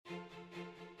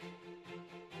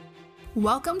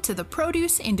Welcome to the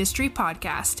Produce Industry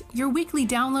Podcast, your weekly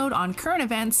download on current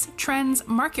events, trends,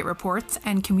 market reports,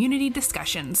 and community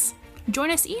discussions. Join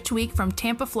us each week from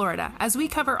Tampa, Florida, as we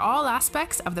cover all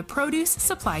aspects of the produce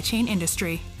supply chain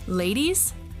industry.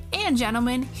 Ladies and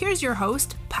gentlemen, here's your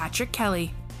host, Patrick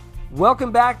Kelly.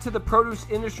 Welcome back to the Produce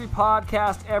Industry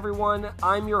Podcast, everyone.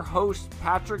 I'm your host,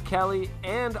 Patrick Kelly,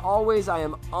 and always I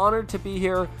am honored to be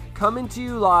here, coming to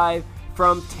you live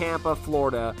from Tampa,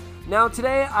 Florida. Now,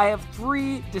 today I have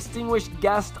three distinguished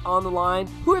guests on the line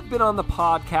who have been on the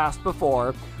podcast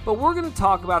before, but we're going to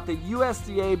talk about the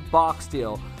USDA box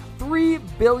deal. $3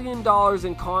 billion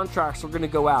in contracts are going to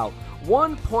go out.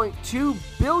 $1.2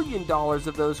 billion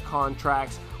of those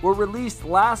contracts were released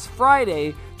last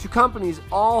Friday to companies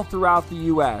all throughout the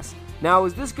U.S. Now,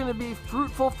 is this going to be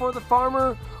fruitful for the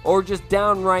farmer or just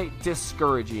downright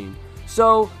discouraging?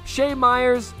 So, Shay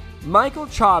Myers, Michael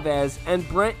Chavez, and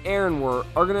Brent Aaronworth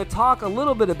are going to talk a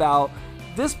little bit about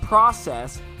this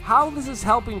process, how this is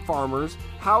helping farmers,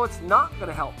 how it's not going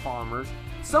to help farmers,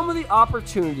 some of the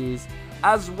opportunities,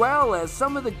 as well as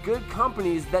some of the good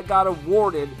companies that got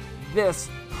awarded this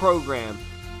program.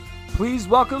 Please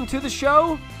welcome to the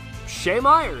show, Shay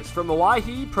Myers from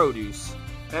Hawaii Produce.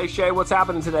 Hey Shay, what's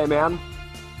happening today, man?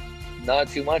 Not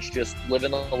too much, just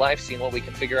living the life, seeing what we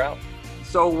can figure out.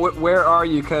 So where are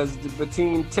you? Because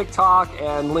between TikTok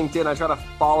and LinkedIn, I try to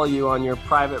follow you on your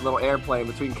private little airplane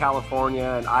between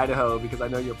California and Idaho because I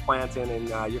know you're planting and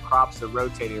your crops are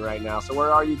rotating right now. So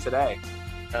where are you today?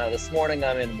 This morning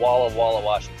I'm in Walla Walla,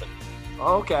 Washington.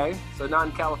 Okay, so not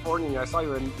in California. I saw you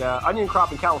were in the onion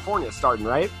crop in California starting,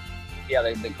 right? Yeah,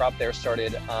 the crop there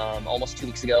started almost 2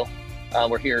 weeks ago.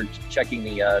 We're here checking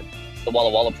the Walla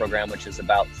Walla program, which is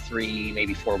about 3,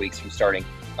 maybe 4 weeks from starting.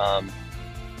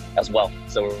 As well.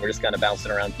 So we're just kind of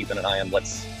bouncing around, keeping an eye on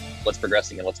what's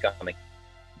progressing and what's coming.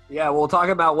 Yeah, we'll talk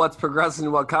about what's progressing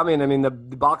and what's coming. I mean, the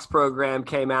box program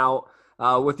came out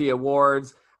with the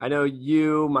awards. I know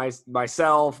you,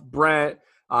 myself, Brent,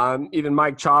 even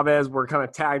Mike Chavez were kind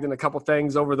of tagged in a couple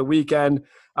things over the weekend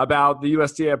about the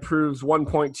USDA approves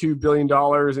 $1.2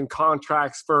 billion in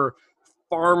contracts for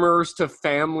farmers to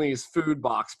families food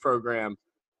box program.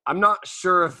 I'm not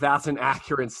sure if that's an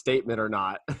accurate statement or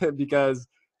not because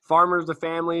farmers to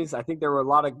families, I think there were a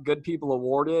lot of good people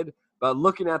awarded, but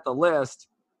looking at the list,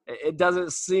 it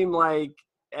doesn't seem like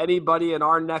anybody in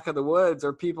our neck of the woods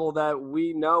or people that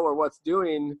we know or what's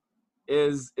doing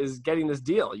is getting this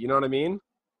deal. You know what I mean?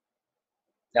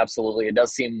 Absolutely. It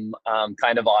does seem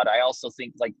kind of odd. I also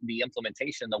think like the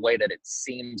implementation, the way that it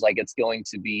seems like it's going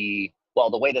to be, well,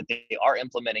 the way that they are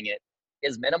implementing it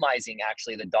is minimizing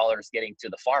actually the dollars getting to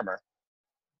the farmer.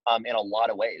 In a lot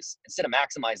of ways, instead of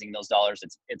maximizing those dollars,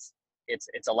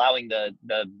 it's allowing the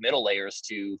middle layers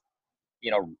to,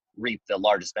 reap the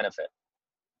largest benefit.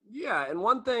 Yeah, and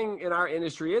one thing in our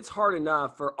industry, it's hard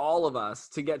enough for all of us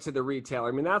to get to the retailer.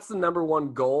 I mean, that's the number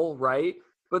one goal, right?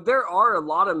 But there are a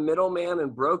lot of middlemen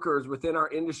and brokers within our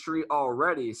industry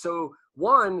already. So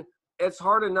one, it's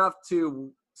hard enough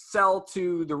to sell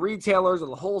to the retailers or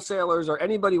the wholesalers or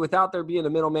anybody without there being a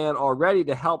middleman already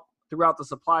to help throughout the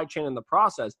supply chain and the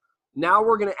process. Now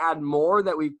we're going to add more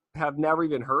that we have never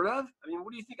even heard of. I mean,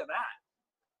 what do you think of that?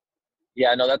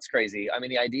 Yeah, no, that's crazy. I mean,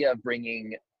 the idea of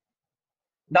bringing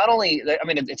not only, I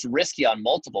mean, it's risky on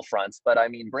multiple fronts, but I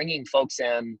mean, bringing folks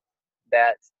in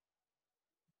that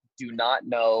do not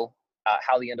know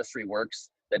how the industry works,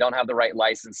 that don't have the right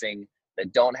licensing,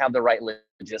 that don't have the right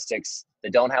logistics,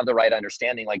 that don't have the right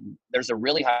understanding. Like there's a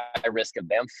really high risk of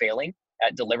them failing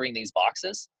at delivering these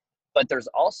boxes. But there's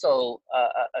also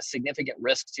a significant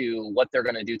risk to what they're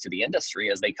going to do to the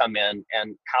industry as they come in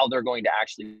and how they're going to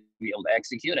actually be able to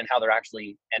execute and how they're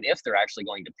actually, and if they're actually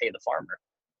going to pay the farmer.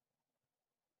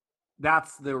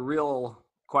 That's the real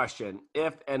question,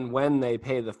 if and when they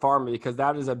pay the farmer, because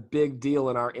that is a big deal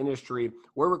in our industry.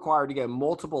 We're required to get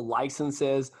multiple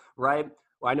licenses, right?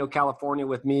 Well, I know California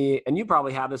with me, and you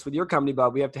probably have this with your company,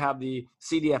 but we have to have the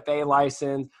CDFA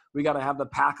license. We got to have the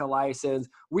PACA license.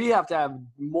 We have to have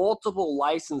multiple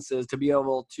licenses to be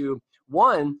able to,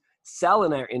 one, sell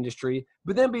in our industry,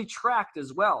 but then be tracked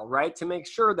as well, right? To make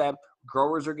sure that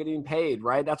growers are getting paid,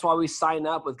 right? That's why we sign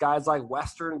up with guys like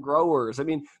Western Growers. I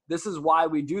mean, this is why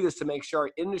we do this, to make sure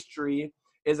our industry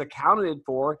is accounted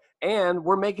for, and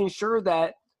we're making sure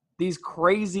that these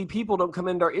crazy people don't come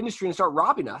into our industry and start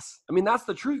robbing us. I mean, that's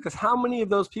the truth, because how many of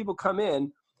those people come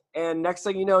in and next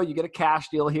thing you know, you get a cash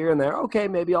deal here and there. Okay,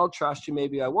 maybe I'll trust you,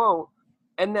 maybe I won't.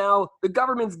 And now the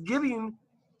government's giving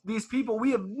these people,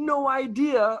 we have no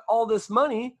idea, all this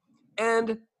money,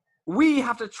 and we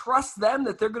have to trust them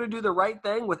that they're going to do the right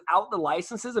thing without the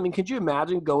licenses. I mean, could you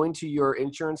imagine going to your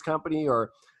insurance company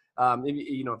or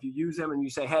if you use them and you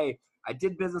say, hey, I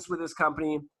did business with this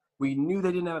company. We knew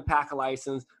they didn't have a PACA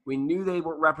license. We knew they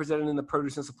weren't represented in the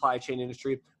produce and supply chain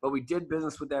industry, but we did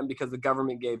business with them because the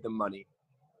government gave them money.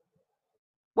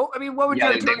 Well, I mean, what would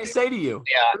your attorney say to you?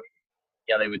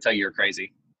 Yeah, they would tell you you're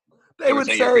crazy. They would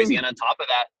say you're crazy. And on top of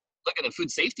that, look at the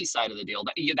food safety side of the deal.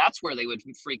 That's where they would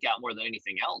freak out more than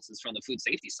anything else, is from the food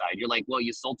safety side. You're like, well,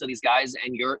 you sold to these guys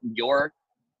and your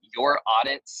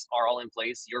audits are all in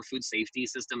place. Your food safety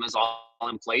system is all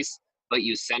in place, but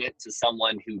you sent it to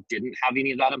someone who didn't have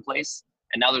any of that in place.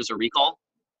 And now there's a recall.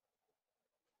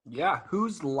 Yeah.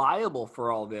 Who's liable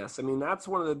for all this? I mean, that's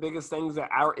one of the biggest things that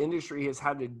our industry has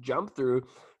had to jump through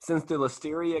since the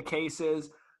listeria cases,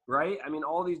 right? I mean,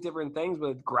 all these different things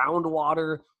with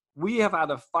groundwater. We have had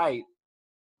to fight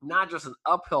not just an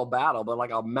uphill battle, but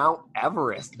like a Mount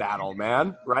Everest battle,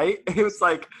 man, right? It's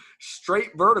like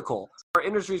straight vertical. Our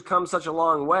industry's come such a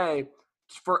long way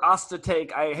for us to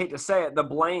take, I hate to say it, the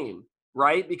blame,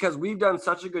 right? Because we've done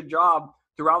such a good job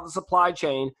throughout the supply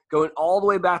chain, going all the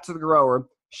way back to the grower,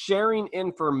 sharing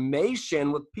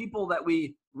information with people that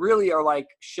we really are like,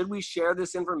 should we share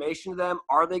this information to them?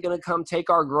 Are they going to come take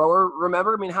our grower?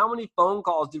 Remember, I mean, how many phone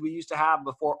calls did we used to have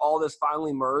before all this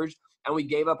finally merged and we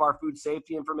gave up our food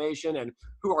safety information and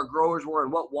who our growers were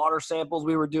and what water samples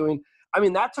we were doing? I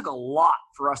mean, that took a lot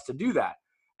for us to do that.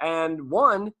 And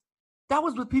one, that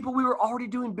was with people we were already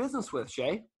doing business with,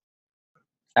 Shay.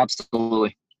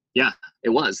 Absolutely. Yeah, it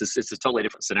was. It's a totally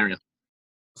different scenario.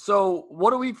 So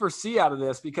what do we foresee out of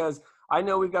this? Because I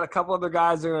know we've got a couple other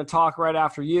guys that are going to talk right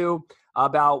after you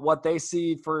about what they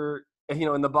see for,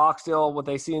 in the box deal, what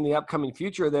they see in the upcoming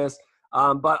future of this.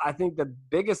 But I think the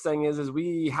biggest thing is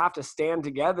we have to stand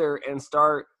together and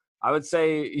start, I would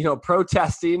say,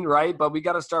 protesting, right? But we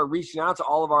got to start reaching out to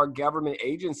all of our government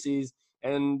agencies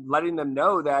and letting them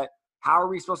know that how are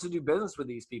we supposed to do business with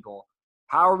these people?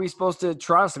 How are we supposed to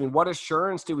trust? I mean, what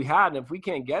assurance do we have? And if we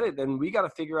can't get it, then we got to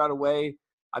figure out a way.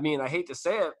 I mean, I hate to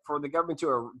say it, for the government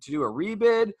to do a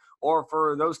rebid or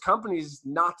for those companies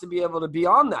not to be able to be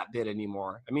on that bid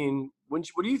anymore. I mean, what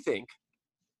do you think?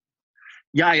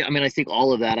 Yeah, I mean, I think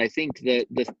all of that. I think that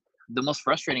the most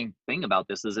frustrating thing about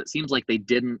this is it seems like they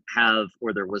didn't have,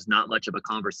 or there was not much of a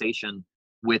conversation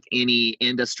with any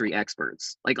industry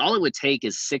experts. Like, all it would take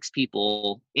is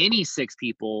any six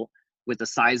people with a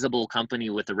sizable company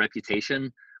with a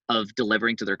reputation of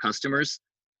delivering to their customers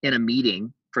in a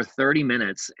meeting for 30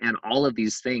 minutes, and all of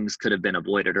these things could have been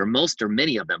avoided, or most or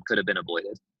many of them could have been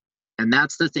avoided. And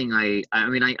that's the thing. I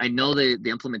know the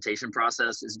implementation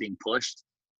process is being pushed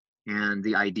and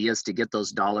the idea is to get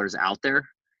those dollars out there.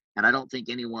 And I don't think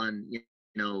anyone,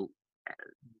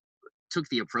 took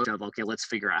the approach of, okay, let's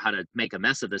figure out how to make a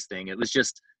mess of this thing. It was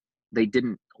just, they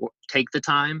didn't take the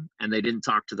time and they didn't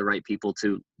talk to the right people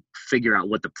to figure out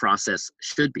what the process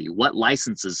should be, what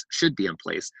licenses should be in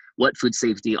place, what food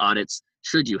safety audits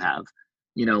should you have,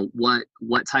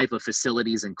 what type of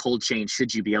facilities and cold chain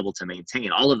should you be able to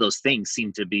maintain. All of those things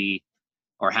seem to be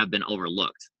or have been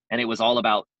overlooked. And it was all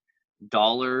about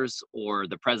dollars or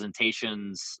the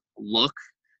presentation's look,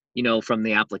 from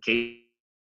the application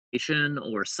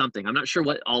or something. I'm not sure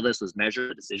what all this was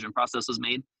measured, the decision process was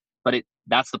made, but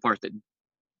that's the part that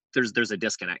there's a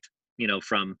disconnect,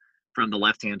 from the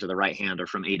left hand to the right hand, or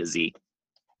from A to Z.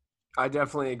 I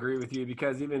definitely agree with you,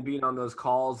 because even being on those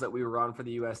calls that we were on for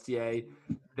the USDA,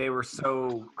 they were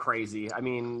so crazy. I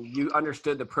mean, you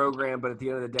understood the program, but at the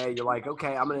end of the day, you're like,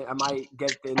 okay, I might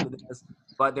get into this,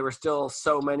 but there were still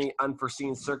so many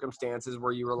unforeseen circumstances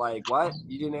where you were like, what?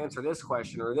 You didn't answer this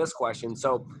question or this question.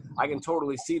 So I can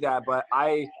totally see that, but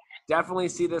I definitely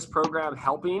see this program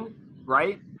helping,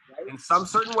 right? In some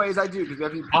certain ways I do, because we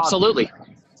have to be positive, absolutely,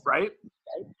 right?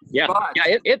 Yeah,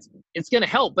 it's going to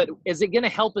help, but is it going to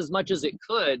help as much as it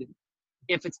could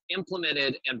if it's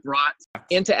implemented and brought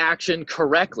into action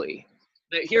correctly?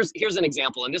 Here's an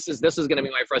example, and this is going to be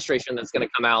my frustration that's going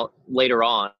to come out later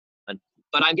on.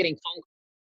 But I'm getting phone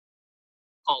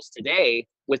calls today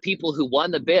with people who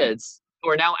won the bids who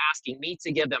are now asking me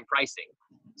to give them pricing.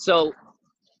 So,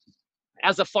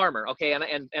 as a farmer, okay,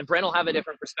 and Brent will have a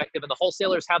different perspective, and the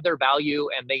wholesalers have their value,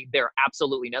 and they're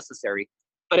absolutely necessary.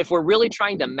 But if we're really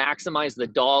trying to maximize the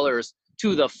dollars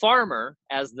to the farmer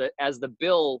as the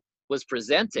bill was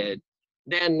presented,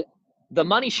 then the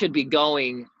money should be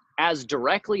going as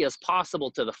directly as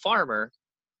possible to the farmer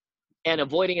and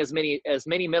avoiding as many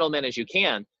middlemen as you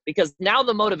can. Because now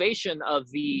the motivation of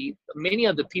many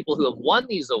of the people who have won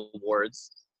these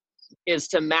awards is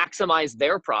to maximize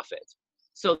their profit.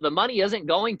 So the money isn't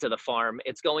going to the farm,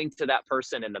 it's going to that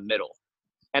person in the middle.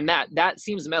 And that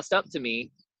seems messed up to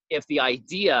me. if the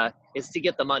idea is to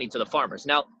get the money to the farmers.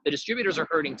 Now, the distributors are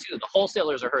hurting too. The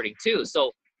wholesalers are hurting too.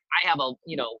 So I have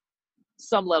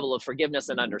some level of forgiveness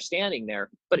and understanding there,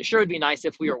 but it sure would be nice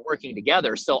if we were working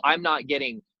together. So I'm not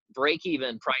getting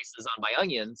break-even prices on my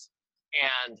onions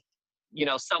and,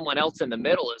 someone else in the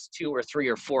middle is 2 or 3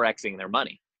 or 4xing their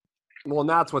money. Well, and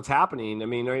that's what's happening. I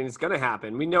mean, it's going to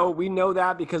happen. We know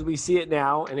that because we see it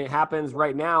now and it happens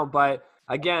right now. But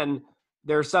again,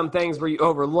 there are some things where you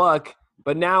overlook,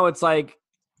 but now it's like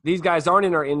these guys aren't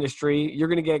in our industry. You're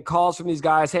going to get calls from these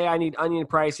guys. Hey, I need onion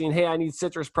pricing. Hey, I need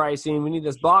citrus pricing. We need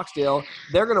this box deal.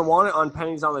 They're going to want it on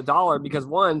pennies on the dollar because,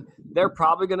 one, they're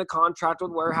probably going to contract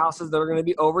with warehouses that are going to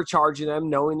be overcharging them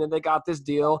knowing that they got this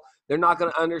deal. They're not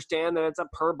going to understand that it's a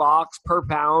per box, per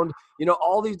pound,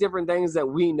 all these different things that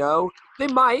we know. They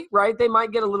might, right? They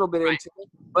might get a little bit into it,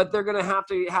 but they're going to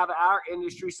have our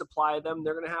industry supply them.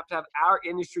 They're going to have our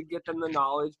industry get them the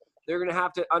knowledge. They're going to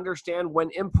have to understand when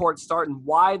imports start and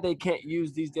why they can't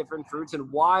use these different fruits and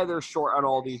why they're short on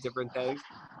all these different things.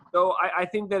 So I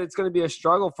think that it's going to be a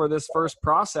struggle for this first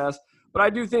process. But I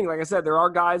do think, like I said, there are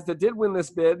guys that did win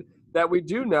this bid that we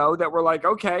do know that we're like,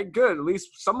 okay, good. At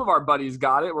least some of our buddies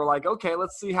got it. We're like, okay,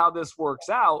 let's see how this works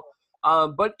out.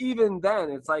 But even then,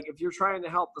 it's like if you're trying to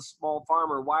help the small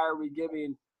farmer, why are we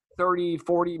giving 30,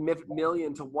 40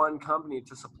 million to one company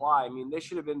to supply? I mean, they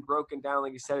should have been broken down,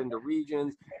 like you said, into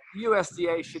regions. The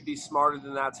USDA should be smarter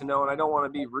than that to know, and I don't want to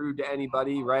be rude to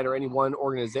anybody, right, or any one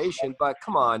organization, but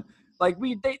come on. Like,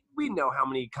 we know how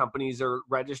many companies are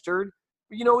registered.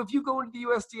 If you go into the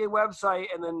USDA website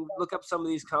and then look up some of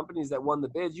these companies that won the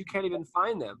bids, you can't even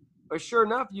find them. But sure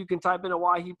enough, you can type in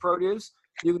Hawaii Produce,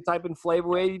 you can type in Flavor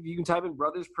Wave, you can type in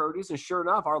Brothers Produce, and sure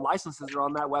enough, our licenses are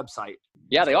on that website.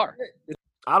 Yeah, they are.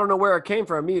 I don't know where it came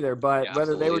from either, but Yeah,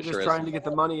 whether they were sure just trying to get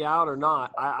the money out or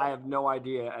not, I have no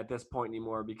idea at this point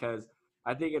anymore because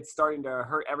I think it's starting to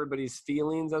hurt everybody's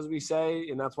feelings, as we say,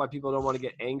 and that's why people don't want to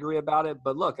get angry about it.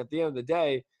 But look, at the end of the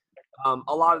day,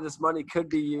 a lot of this money could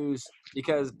be used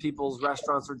because people's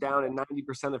restaurants are down and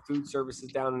 90% of food service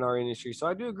is down in our industry. So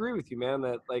I do agree with you, man,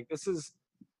 that like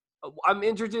I'm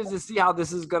interested to see how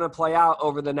this is going to play out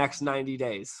over the next 90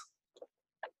 days.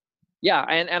 Yeah,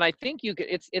 and I think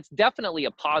it's definitely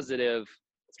a positive.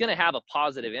 It's going to have a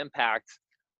positive impact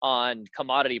on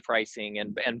commodity pricing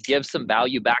and give some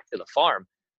value back to the farm.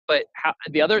 But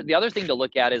the other thing to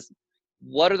look at is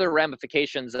what are the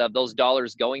ramifications of those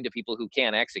dollars going to people who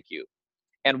can't execute,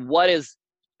 and what does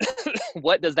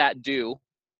that do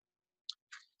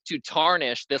to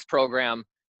tarnish this program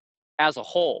as a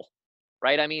whole,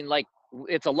 right? I mean, like,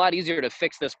 it's a lot easier to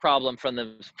fix this problem from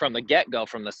the get-go,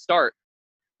 from the start,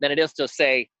 than it is to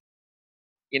say,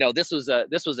 this was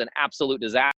an absolute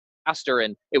disaster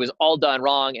and it was all done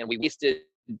wrong and we wasted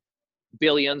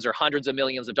billions or hundreds of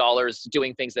millions of dollars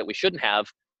doing things that we shouldn't have.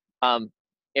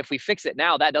 If we fix it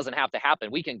now, that doesn't have to happen.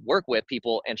 We can work with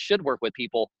people and should work with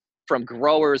people, from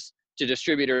growers to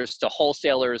distributors to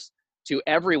wholesalers to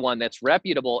everyone that's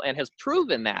reputable and has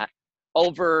proven that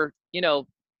over,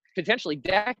 potentially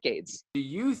decades. Do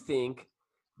you think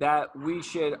that we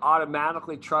should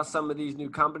automatically trust some of these new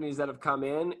companies that have come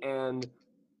in and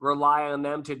rely on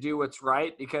them to do what's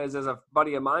right? Because as a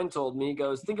buddy of mine told me, he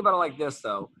goes, think about it like this,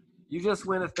 though. You just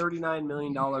win a $39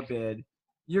 million bid.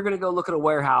 You're going to go look at a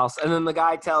warehouse, and then the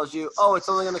guy tells you, oh, it's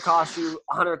only going to cost you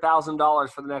 $100,000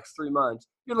 for the next 3 months.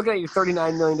 You're looking at your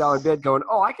 $39 million bid going,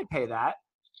 oh, I could pay that.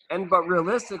 But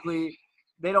realistically,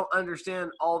 they don't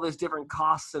understand all this different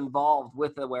costs involved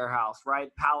with the warehouse, right?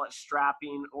 Pallet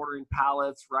strapping, ordering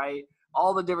pallets, right?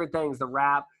 All the different things, the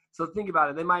wrap. So think about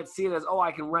it. They might see it as, oh,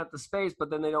 I can rent the space, but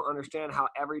then they don't understand how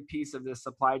every piece of this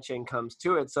supply chain comes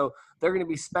to it. So they're going to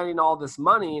be spending all this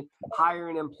money,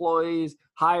 hiring employees,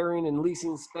 hiring and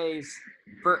leasing space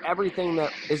for everything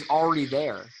that is already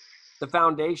there. The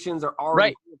foundations are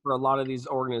already there for a lot of these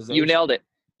organizations. You nailed it.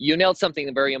 You nailed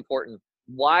something very important.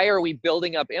 Why are we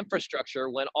building up infrastructure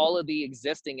when all of the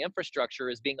existing infrastructure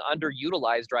is being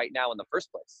underutilized right now in the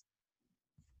first place?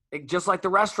 Just like the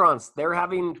restaurants, they're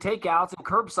having takeouts and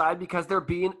curbside because they're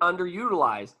being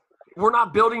underutilized. We're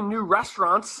not building new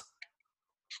restaurants.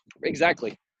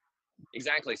 Exactly.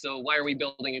 So why are we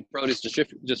building produce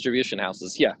distribution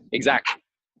houses? Yeah, exactly.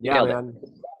 Yeah, man.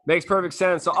 Makes perfect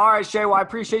sense. So, all right, Shay, well, I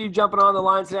appreciate you jumping on the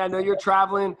line today. I know you're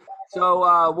traveling,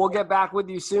 so we'll get back with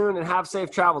you soon and have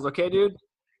safe travels. Okay, dude?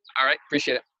 All right.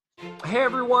 Appreciate it. Hey,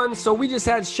 everyone. So we just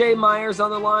had Shay Myers on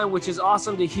the line, which is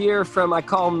awesome to hear from. I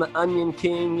call him the Onion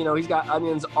King. He's got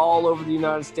onions all over the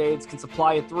United States, can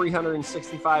supply it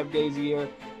 365 days a year.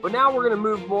 But now we're going to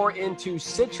move more into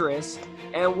citrus,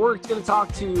 and we're going to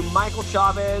talk to Michael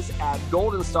Chavez at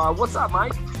Golden Star. What's up,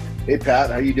 Mike? Hey Pat,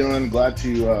 how you doing? Glad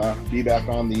to be back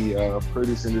on the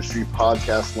produce industry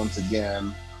podcast once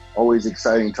again. Always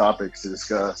exciting topics to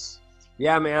discuss.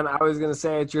 Yeah, man, I was going to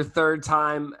say it's your third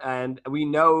time, and we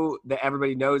know that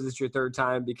everybody knows it's your third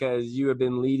time because you have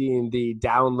been leading the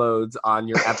downloads on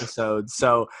your episodes.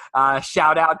 So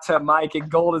shout out to Mike at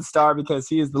Golden Star because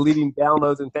he is the leading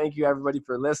downloads, and thank you everybody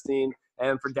for listening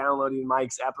and for downloading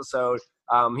Mike's episode.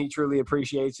 He truly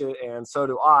appreciates it, and so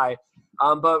do I.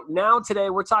 But now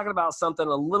today we're talking about something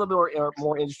a little bit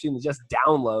more interesting than just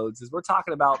downloads. Is we're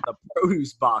talking about the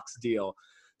produce box deal.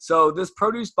 So this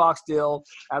produce box deal,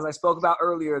 as I spoke about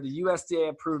earlier, the USDA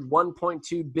approved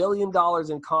 $1.2 billion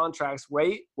in contracts.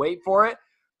 Wait for it.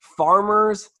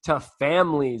 Farmers to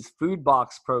Families food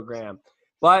box program.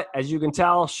 But as you can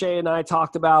tell, Shay and I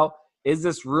talked about, is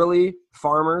this really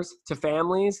farmers to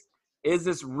families? Is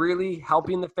this really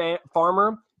helping the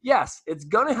farmer? Yes, it's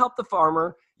going to help the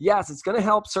farmer. Yes, it's going to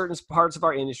help certain parts of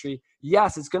our industry.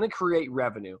 Yes, it's going to create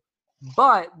revenue.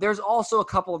 But there's also a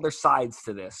couple other sides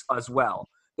to this as well.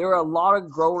 There are a lot of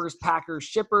growers, packers,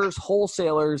 shippers,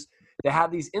 wholesalers that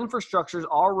have these infrastructures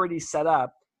already set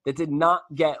up that did not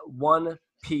get one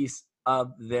piece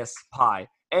of this pie.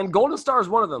 And Golden Star is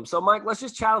one of them. So, Mike, let's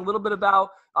just chat a little bit about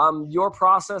your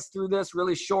process through this,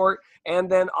 really short, and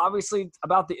then obviously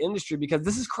about the industry because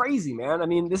this is crazy, man. I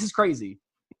mean, this is crazy.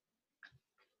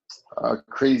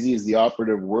 Crazy is the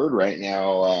operative word right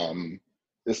now.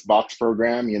 This box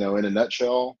program, in a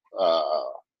nutshell,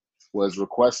 was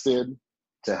requested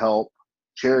to help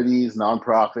charities,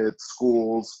 nonprofits,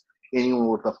 schools, anyone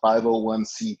with a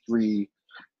 501c3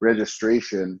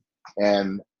 registration.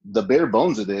 And the bare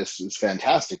bones of this is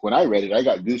fantastic. When I read it, I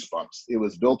got goosebumps. It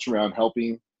was built around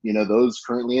helping, those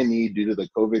currently in need due to the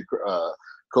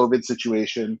COVID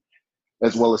situation,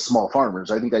 as well as small farmers.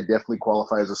 I think I definitely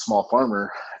qualify as a small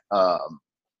farmer.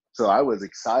 So I was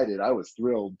excited. I was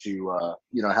thrilled to,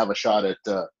 have a shot at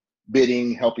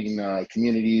bidding, helping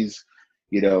communities,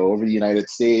 over the United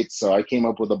States. So I came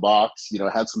up with a box,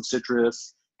 had some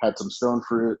citrus, had some stone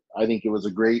fruit. I think it was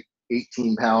a great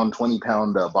 18-pound,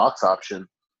 20-pound box option.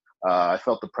 I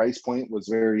felt the price point was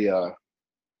very,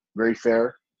 very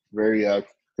fair, very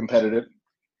competitive,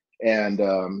 and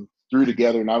threw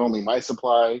together not only my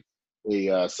supply,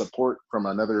 a support from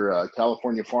another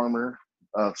California farmer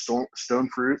of stone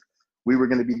fruit. We were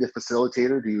going to be the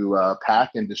facilitator to pack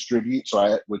and distribute.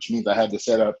 Which means I had to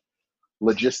set up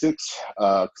logistics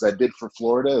because I bid for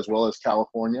Florida as well as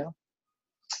California,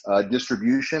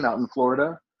 distribution out in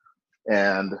Florida,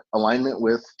 and alignment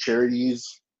with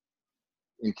charities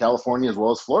in California as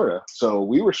well as Florida. So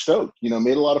we were stoked,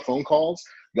 made a lot of phone calls,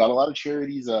 got a lot of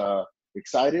charities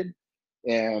excited,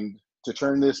 and to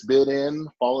turn this bid in,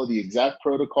 follow the exact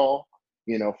protocol,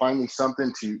 finally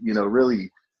something to,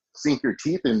 really sink your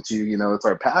teeth into, it's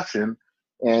our passion,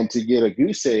 and to get a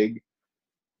goose egg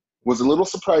was a little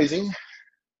surprising.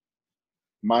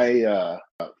 My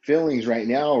feelings right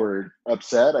now are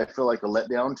upset. I feel like a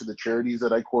letdown to the charities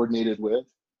that I coordinated with.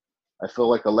 I feel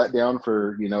like a letdown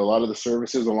for, a lot of the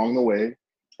services along the way.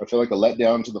 I feel like a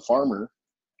letdown to the farmer.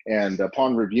 And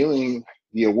upon reviewing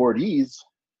the awardees,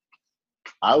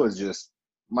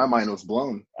 my mind was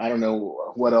blown. I don't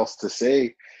know what else to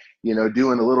say.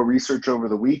 Doing a little research over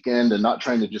the weekend and not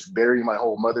trying to just bury my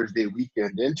whole Mother's Day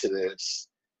weekend into this.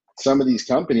 Some of these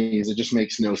companies, it just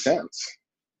makes no sense.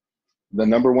 The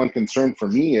number one concern for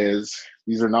me is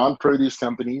these are non-produce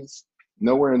companies,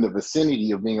 nowhere in the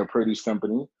vicinity of being a produce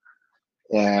company,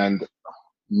 and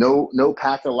no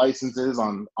pack of licenses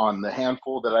on the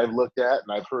handful that I've looked at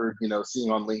and I've heard,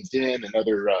 seeing on LinkedIn and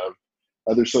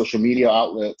other social media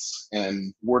outlets,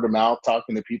 and word of mouth,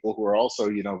 talking to people who are also,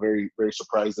 very, very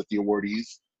surprised at the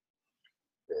awardees.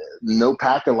 No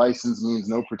pack of license means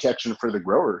no protection for the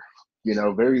grower.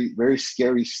 Very, very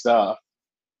scary stuff.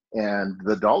 And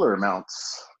the dollar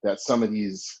amounts that some of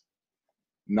these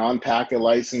non-packet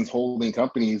license holding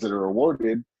companies that are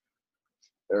awarded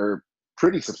are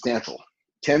pretty substantial,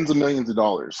 tens of millions of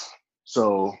dollars.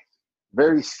 So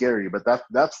very scary, but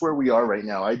that's where we are right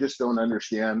now. I just don't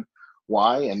understand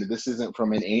why. And this isn't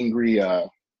from an angry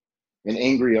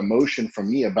emotion from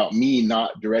me about me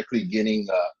not directly getting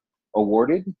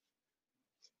awarded.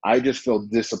 I just feel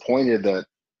disappointed that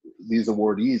these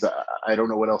awardees, I don't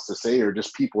know what else to say, are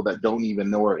just people that don't even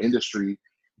know our industry,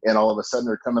 and all of a sudden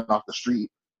they're coming off the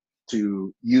street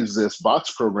to use this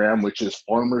box program, which is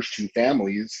farmers to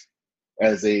families,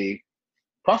 as a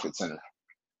profit center.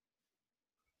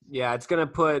 Yeah, it's going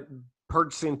to put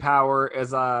purchasing power, as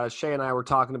Shay and I were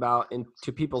talking about,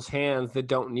 into people's hands that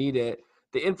don't need it.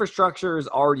 The infrastructure is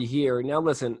already here. Now,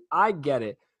 listen, I get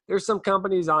it. There's some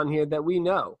companies on here that we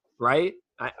know, right?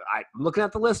 I'm looking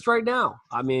at the list right now.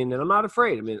 I mean, and I'm not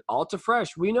afraid. I mean, Alta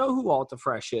Fresh, we know who Alta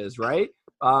Fresh is, right?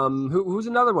 Who's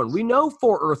another one? We know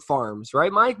For Earth Farms,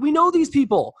 right, Mike? We know these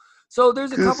people. So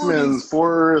there's a couple of these.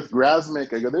 For Earth,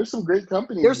 Grasmick. I go, there's some great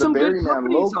companies. There's the some good Berryman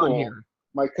companies local. on here.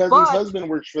 My cousin's husband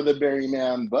works for the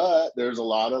Berryman, but there's a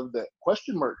lot of the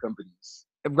question mark companies.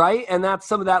 Right, and that's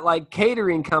some of that like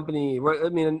catering company. I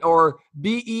mean, or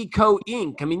BE Co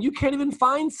Inc. I mean, you can't even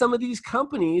find some of these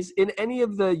companies in any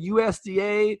of the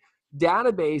USDA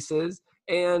databases,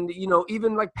 and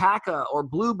even like PACA or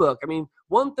Blue Book. I mean,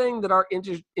 one thing that our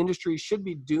industry should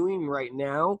be doing right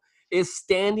now is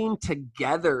standing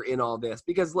together in all this.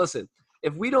 Because listen,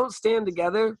 if we don't stand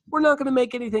together, we're not going to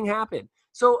make anything happen.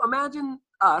 So imagine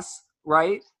us,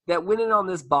 right, that went in on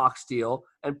this box deal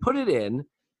and put it in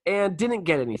and didn't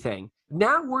get anything.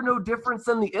 Now we're no different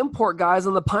than the import guys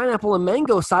on the pineapple and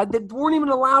mango side that weren't even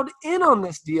allowed in on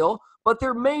this deal, but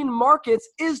their main markets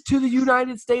is to the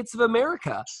United States of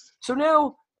America. So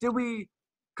now, did we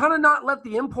kind of not let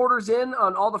the importers in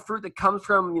on all the fruit that comes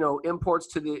from, imports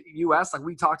to the U.S., like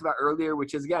we talked about earlier,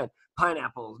 which is, again,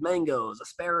 pineapples, mangoes,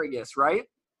 asparagus, right?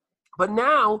 But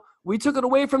now we took it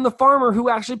away from the farmer who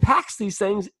actually packs these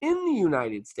things in the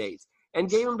United States and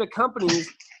gave them to companies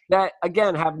that,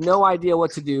 again, have no idea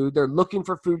what to do. They're looking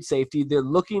for food safety. They're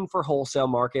looking for wholesale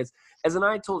markets. As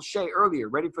I told Shay earlier,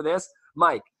 ready for this?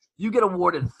 Mike, you get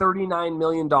awarded $39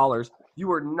 million.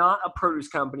 You are not a produce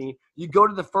company. You go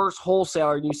to the first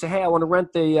wholesaler and you say, hey, I want to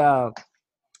rent the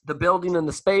building and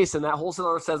the space, and that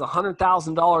wholesaler says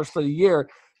 $100,000 for the year.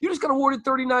 You just got awarded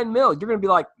 $39 million. You're going to be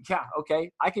like, yeah,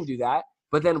 okay, I can do that.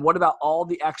 But then what about all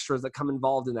the extras that come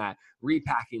involved in that?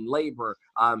 Repacking, labor,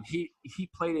 heat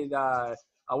plated,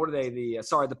 what are they?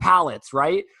 The pallets,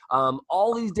 right?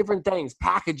 All these different things,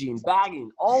 packaging,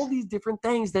 bagging, all these different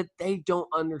things that they don't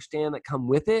understand that come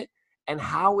with it. And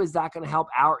how is that going to help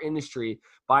our industry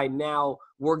by now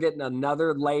we're getting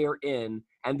another layer in,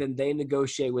 and then they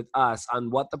negotiate with us on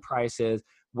what the price is,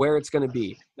 where it's going to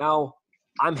be. Now,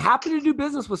 I'm happy to do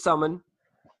business with someone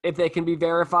if they can be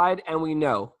verified and we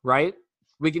know, right?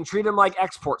 We can treat them like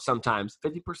export sometimes.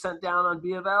 50% down on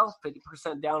B of L,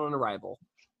 50% down on arrival.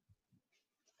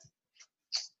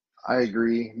 I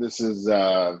agree. This is,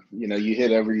 you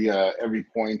hit every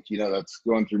point, that's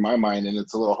going through my mind, and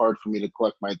it's a little hard for me to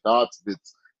collect my thoughts.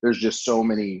 There's just so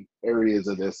many areas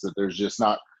of this that there's just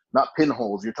not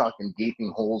pinholes. You're talking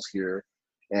gaping holes here.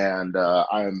 And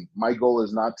my goal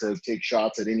is not to take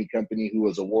shots at any company who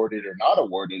was awarded or not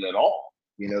awarded at all.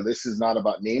 This is not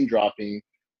about name dropping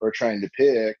or trying to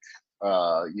pick.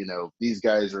 These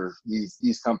guys are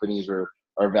these companies are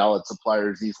valid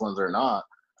suppliers. These ones are not.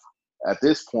 At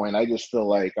this point, I just feel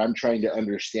like I'm trying to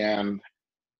understand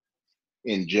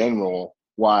in general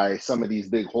why some of these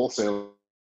big wholesalers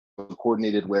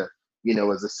coordinated with,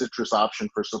 as a citrus option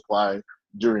for supply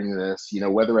during this,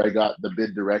 whether I got the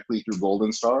bid directly through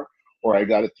Golden Star or I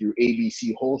got it through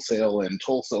ABC Wholesale in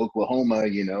Tulsa, Oklahoma,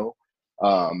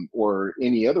 or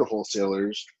any other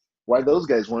wholesalers, why those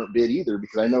guys weren't bid either.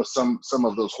 Because I know some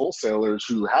of those wholesalers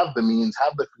who have the means,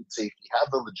 have the food safety,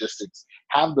 have the logistics,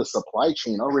 have the supply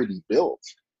chain already built,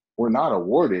 were not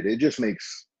awarded. It just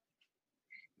makes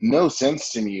no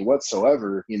sense to me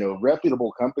whatsoever.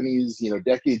 Reputable companies,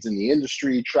 decades in the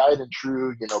industry, tried and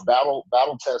true, battle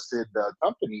tested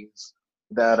companies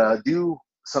that do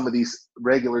some of these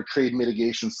regular trade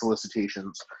mitigation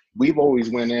solicitations. We've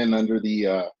always went in under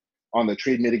the on the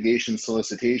trade mitigation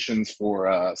solicitations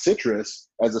for citrus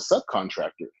as a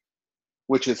subcontractor,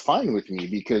 which is fine with me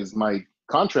because my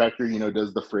contractor,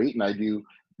 does the freight and I do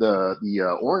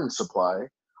the orange supply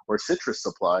or citrus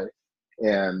supply.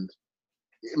 And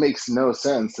it makes no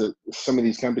sense that some of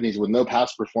these companies with no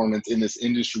past performance in this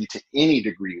industry to any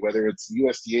degree, whether it's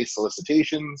USDA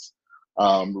solicitations,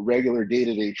 regular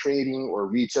day-to-day trading, or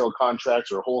retail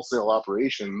contracts or wholesale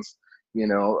operations,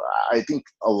 I think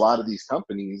a lot of these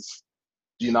companies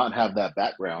do not have that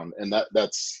background, and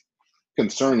that's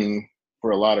concerning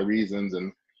for a lot of reasons.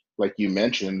 And like you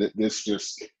mentioned, that this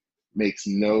just makes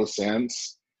no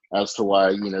sense as to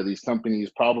why these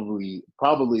companies probably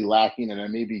lacking, and I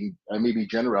may be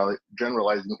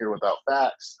generalizing here without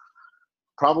facts,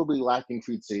 probably lacking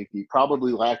food safety,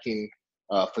 probably lacking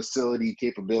facility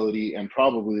capability, and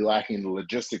probably lacking the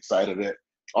logistics side of it,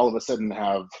 all of a sudden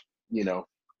have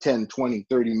 10, 20,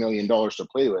 $30 million to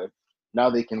play with. Now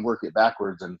they can work it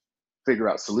backwards and figure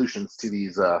out solutions to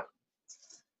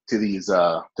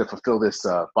fulfill this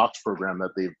box program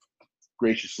that they've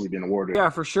graciously been awarded. Yeah,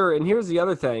 for sure. And here's the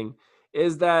other thing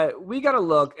is that we got to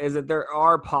look is that there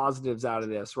are positives out of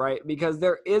this, right? Because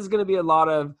there is going to be a lot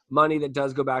of money that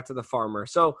does go back to the farmer.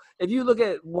 So if you look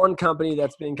at one company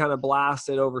that's been kind of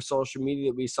blasted over social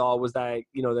media that we saw was that,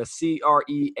 the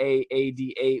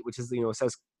CREAAD8, which is, it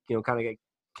says, kind of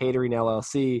catering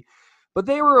LLC, but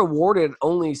they were awarded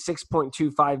only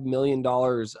 $6.25 million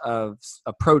of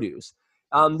produce.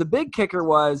 The big kicker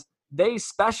was they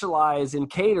specialize in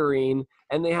catering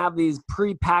and they have these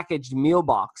pre-packaged meal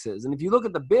boxes. And if you look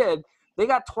at the bid, they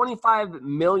got 25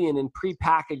 million in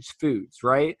pre-packaged foods,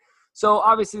 right? So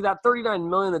obviously that 39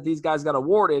 million that these guys got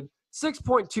awarded,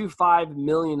 6.25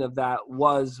 million of that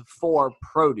was for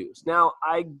produce. Now,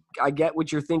 I get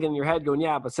what you're thinking in your head going,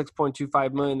 yeah, but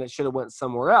 6.25 million that should have went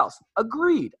somewhere else.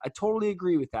 Agreed. I totally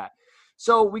agree with that.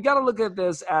 So we got to look at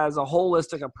this as a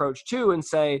holistic approach too and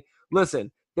say,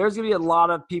 listen, there's going to be a lot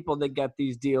of people that get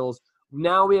these deals.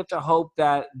 Now we have to hope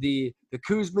that the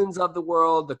Kuzmans of the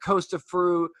world, the Costa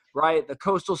Fruit, right, the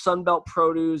Coastal Sunbelt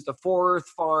Produce, the Four Earth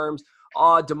Farms,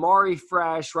 Damari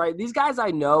Fresh, right? These guys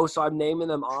I know, so I'm naming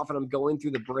them off and I'm going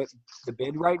through the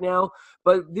bid right now.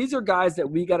 But these are guys that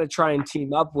we got to try and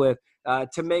team up with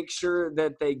to make sure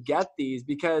that they get these,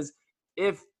 because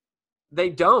if they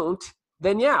don't,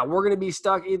 then yeah, we're going to be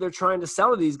stuck either trying to sell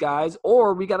to these guys,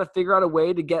 or we got to figure out a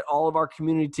way to get all of our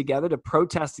community together to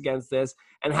protest against this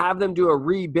and have them do a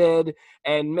rebid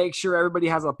and make sure everybody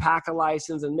has a PACA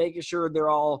license and making sure they're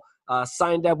all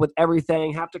signed up with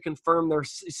everything, have to confirm their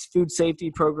food safety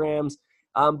programs.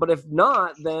 But if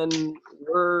not, then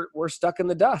we're stuck in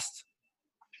the dust.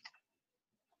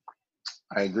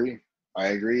 I agree.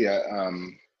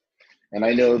 And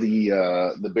I know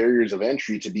the barriers of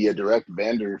entry to be a direct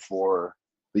vendor for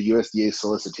the USDA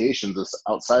solicitations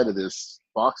outside of this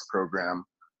box program,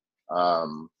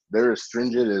 they're as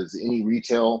stringent as any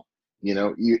retail,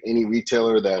 any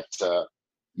retailer that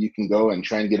you can go and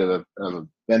try and get a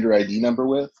vendor ID number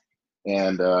with.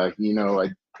 And, I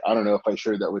don't know if I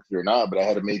shared that with you or not, but I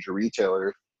had a major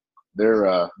retailer,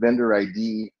 their vendor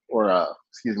ID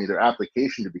their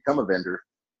application to become a vendor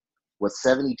was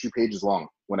 72 pages long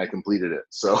when I completed it.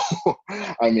 So,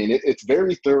 I mean, it's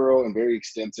very thorough and very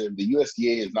extensive. The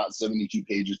USDA is not 72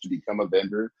 pages to become a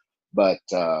vendor, but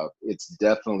it's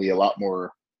definitely a lot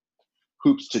more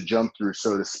hoops to jump through,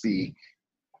 so to speak,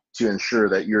 to ensure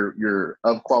that you're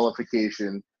of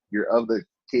qualification, you're of the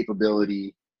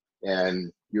capability,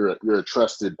 and you're a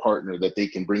trusted partner that they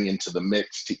can bring into the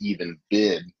mix to even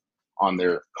bid on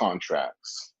their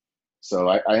contracts. So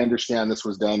I understand this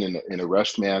was done in a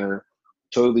rushed manner.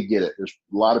 Totally get it. There's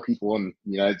a lot of people in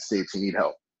the United States who need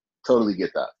help. Totally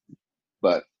get that.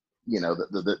 But,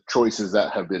 the choices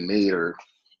that have been made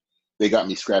they got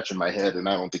me scratching my head, and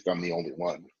I don't think I'm the only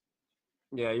one.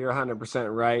 Yeah, you're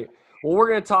 100% right. Well, we're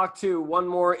going to talk to one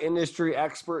more industry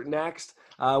expert next.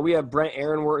 We have Brent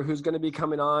Ehrenwort, who's going to be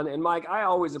coming on. And Mike, I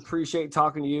always appreciate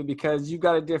talking to you because you've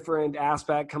got a different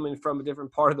aspect coming from a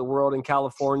different part of the world in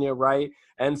California, right?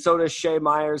 And so does Shay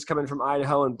Myers coming from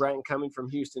Idaho and Brent coming from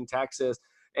Houston, Texas.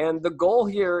 And the goal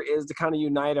here is to kind of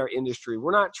unite our industry.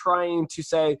 We're not trying to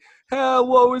say, hey,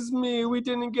 woe is me, we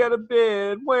didn't get a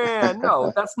bid. When?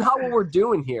 No, that's not what we're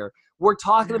doing here. We're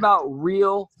talking about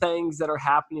real things that are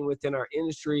happening within our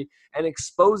industry and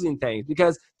exposing things,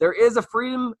 because there is a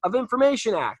Freedom of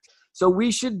Information Act. So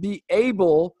we should be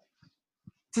able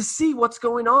to see what's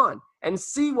going on and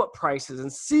see what prices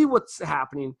and see what's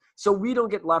happening so we don't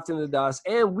get left in the dust.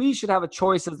 And we should have a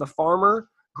choice as the farmer,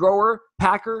 grower,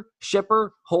 packer,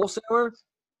 shipper, wholesaler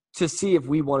to see if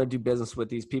we want to do business with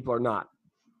these people or not.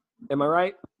 Am I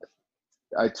right?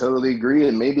 I totally agree.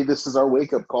 And maybe this is our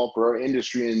wake-up call for our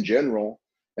industry in general.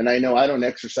 And I know I don't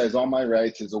exercise all my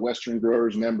rights as a Western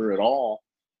Growers member at all.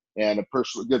 And a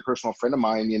good personal friend of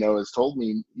mine, has told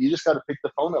me, you just got to pick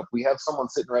the phone up. We have someone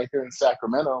sitting right here in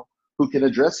Sacramento who can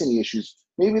address any issues.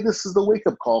 Maybe this is the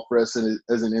wake-up call for us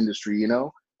as an industry,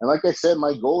 And like I said,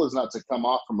 my goal is not to come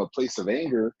off from a place of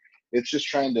anger. It's just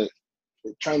trying to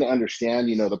understand,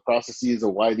 the processes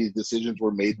of why these decisions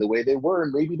were made the way they were.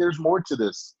 And maybe there's more to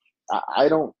this. I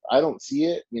don't see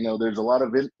it. There's a lot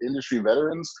of industry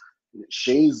veterans.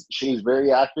 Shay's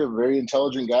very active, very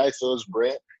intelligent guy. So is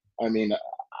Brent. I mean,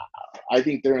 I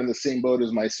think they're in the same boat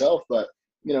as myself, but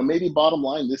maybe bottom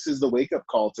line, this is the wake up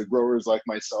call to growers like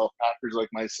myself, packers like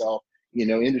myself,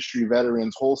 industry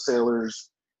veterans, wholesalers,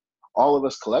 all of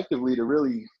us collectively to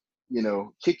really,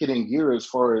 kick it in gear as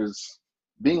far as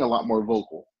being a lot more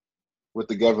vocal with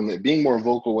the government, being more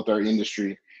vocal with our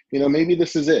industry. Maybe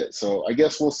this is it. So I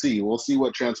guess we'll see. We'll see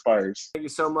what transpires. Thank you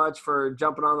so much for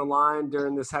jumping on the line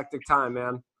during this hectic time,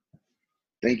 man.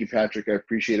 Thank you, Patrick. I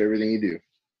appreciate everything you do.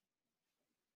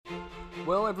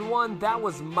 Well, everyone, that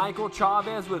was Michael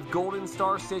Chavez with Golden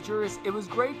Star Citrus. It was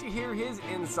great to hear his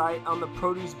insight on the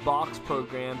produce box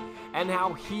program and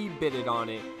how he bidded on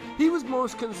it. He was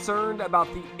most concerned about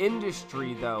the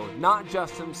industry, though, not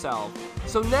just himself.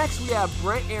 So next we have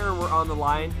Brent Ehrenwer on the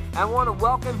line, and I want to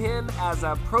welcome him as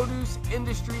a produce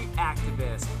industry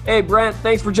activist. Hey, Brent,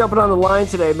 thanks for jumping on the line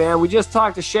today, man. We just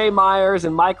talked to Shay Myers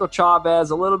and Michael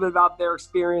Chavez a little bit about their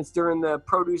experience during the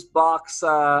produce box,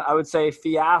 I would say,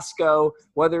 fiasco,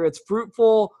 whether it's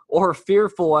fruitful or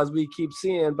fearful, as we keep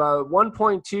seeing. But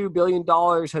 $1.2 billion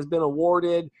has been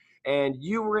awarded, and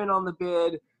you were in on the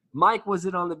bid. Mike was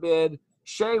in on the bid.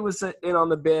 Shay was in on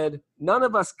the bid. None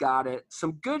of us got it.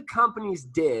 Some good companies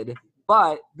did,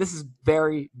 but this is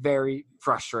very, very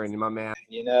frustrating, my man.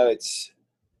 You know,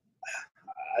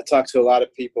 I talked to a lot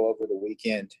of people over the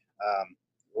weekend.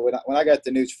 When I got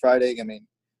the news Friday, I mean,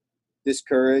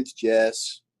 discouraged,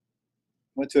 yes.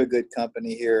 Went to a good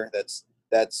company here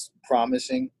that's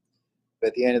promising. But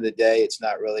at the end of the day, it's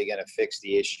not really going to fix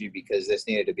the issue because this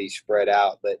needed to be spread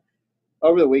out. But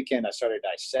over the weekend, I started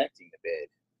dissecting the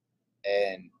bid,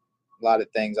 and a lot of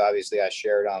things, obviously, I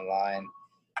shared online.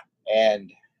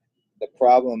 And the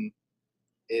problem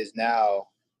is now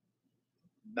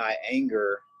my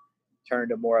anger turned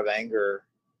to more of anger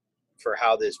for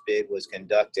how this bid was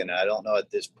conducted. And I don't know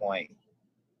at this point,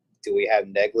 do we have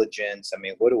negligence? I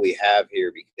mean, what do we have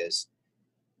here? Because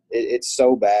it's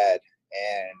so bad,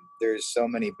 and there's so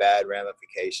many bad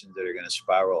ramifications that are going to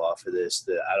spiral off of this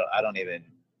that I don't even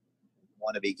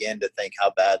want to begin to think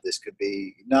how bad this could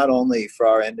be, not only for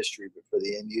our industry, but for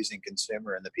the end using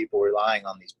consumer and the people relying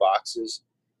on these boxes.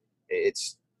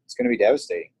 It's going to be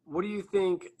devastating. What do you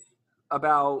think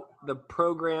about the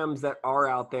programs that are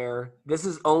out there? This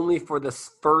is only for the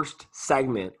first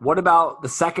segment. What about the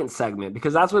second segment?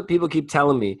 Because that's what people keep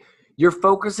telling me. You're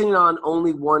focusing on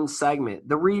only one segment.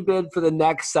 The rebid for the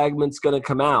next segment's going to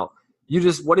come out.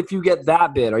 What if you get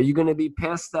that bid? Are you going to be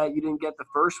pissed that you didn't get the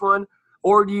first one?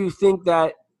 Or do you think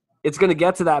that it's going to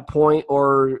get to that point,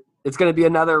 or it's going to be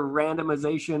another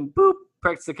randomization, boop,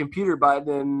 press the computer button,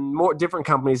 and more different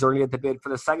companies are going to get the bid for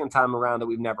the second time around that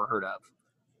we've never heard of?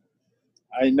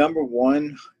 Number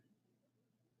one,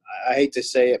 I hate to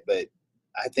say it, but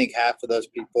I think half of those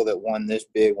people that won this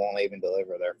bid won't even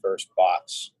deliver their first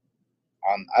box.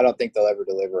 I don't think they'll ever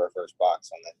deliver a first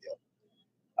box on that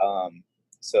deal.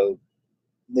 So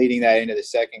leading that into the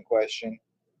second question,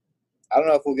 I don't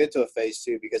know if we'll get to a phase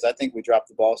two because I think we dropped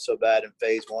the ball so bad in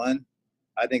phase one.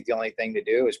 I think the only thing to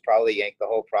do is probably yank the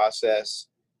whole process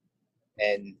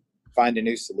and find a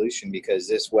new solution because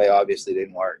this way obviously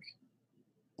didn't work.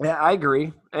 Yeah, I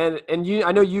agree. And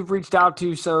I know you've reached out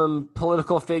to some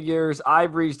political figures.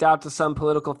 I've reached out to some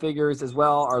political figures as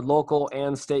well, our local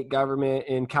and state government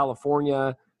in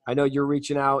California. I know you're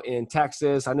reaching out in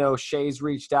Texas. I know Shay's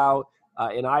reached out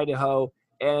in Idaho.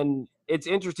 And it's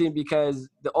interesting because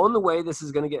the only way this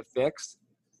is going to get fixed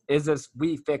is if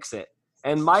we fix it.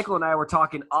 And Michael and I were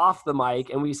talking off the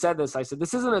mic, and we said this. I said,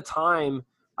 this isn't a time,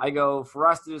 I go, for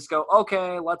us to just go,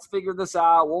 okay, let's figure this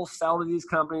out. We'll sell to these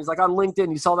companies. Like on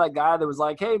LinkedIn, you saw that guy that was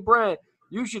like, hey, Brent,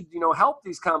 you should, help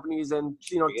these companies and,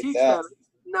 teach them.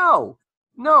 No,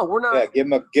 we're not. Yeah,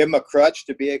 give them a crutch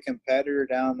to be a competitor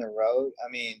down the road. I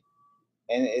mean,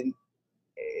 and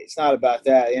it's not about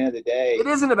that. At the end of the day, it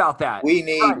isn't about that. We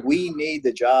need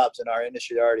the jobs in our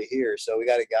industry already here. So we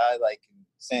got a guy like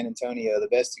San Antonio. The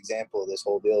best example of this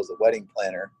whole deal is the wedding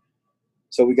planner.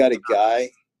 So we got a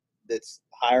guy that's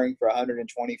hiring for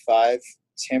 125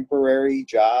 temporary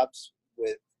jobs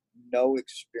with no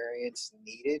experience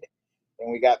needed,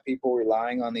 and we got people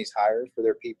relying on these hires for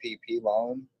their PPP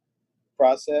loan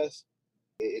process.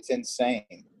 It's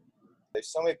insane.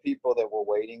 There's so many people that were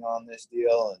waiting on this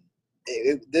deal,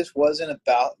 and this wasn't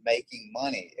about making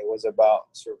money. It was about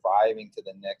surviving to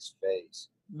the next phase.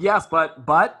 Yes, but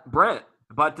Brent,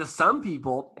 to some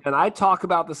people, and I talk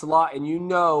about this a lot,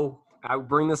 and I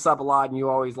bring this up a lot, and you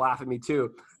always laugh at me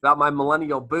too, about my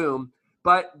millennial boom.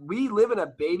 But we live in a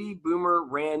baby boomer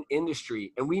ran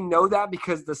industry, and we know that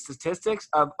because the statistics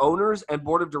of owners and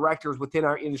board of directors within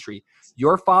our industry.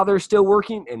 Your father's still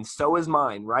working, and so is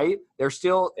mine, right? They're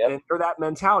still in that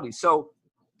mentality. So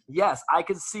yes, I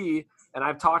could see, and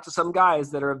I've talked to some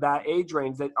guys that are of that age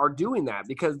range that are doing that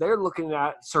because they're looking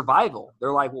at survival.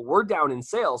 They're like, well, we're down in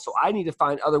sales, so I need to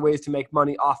find other ways to make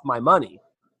money off my money.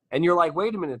 And you're like,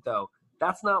 wait a minute, though.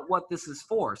 That's not what this is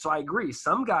for. So I agree.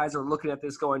 Some guys are looking at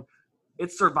this going,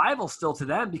 it's survival still to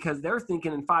them because they're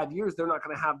thinking in 5 years they're not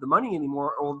going to have the money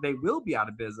anymore or they will be out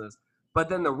of business. But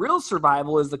then the real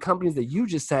survival is the companies that you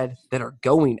just said that are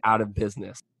going out of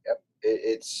business. Yep.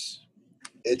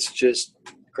 It's just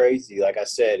crazy. Like I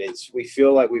said, we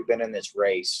feel like we've been in this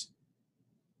race.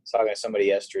 I was talking to somebody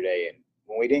yesterday, and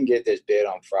when we didn't get this bid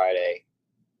on Friday,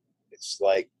 it's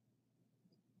like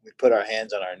we put our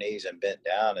hands on our knees and bent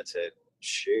down and said,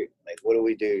 shoot, like, what do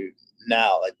we do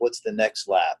now? Like, what's the next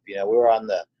lap? You know, we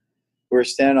were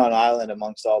standing on an island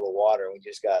amongst all the water, and we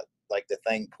just got like the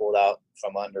thing pulled out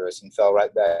from under us and fell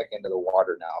right back into the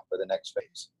water now for the next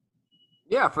phase.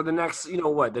 Yeah, for the next,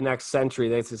 the next century,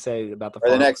 they used to say about the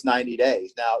Or the next 90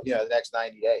 days. Now, the next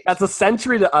 90 days. That's a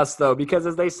century to us, though, because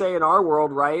as they say in our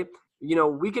world, right,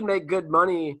 we can make good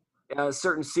money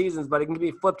certain seasons, but it can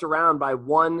be flipped around by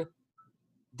one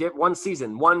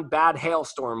season, one bad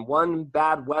hailstorm, one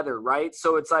bad weather, right?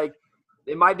 So it's like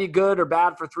it might be good or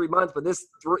bad for 3 months, but this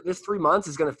 3 months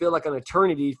is going to feel like an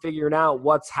eternity figuring out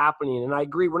what's happening. And I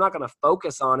agree, we're not going to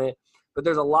focus on it, but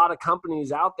there's a lot of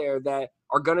companies out there that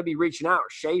are going to be reaching out.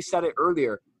 Shay said it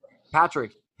earlier.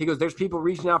 Patrick, he goes, there's people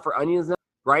reaching out for onions now.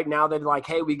 Right now they're like,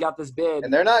 hey, we got this bid.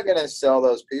 And they're not going to sell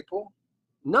those people.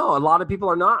 No, a lot of people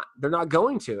are not. They're not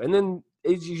going to. And then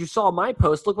as you saw my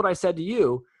post, look what I said to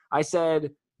you. I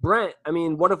said, Brent, I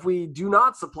mean, what if we do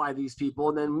not supply these people?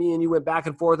 And then me and you went back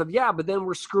and forth of, yeah, but then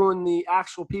we're screwing the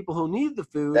actual people who need the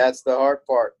food. That's the hard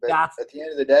part. But at the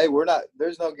end of the day,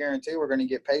 there's no guarantee we're going to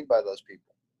get paid by those people.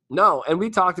 No, and we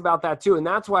talked about that too. And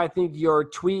that's why I think your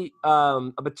tweet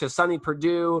to Sonny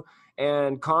Perdue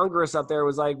and Congress up there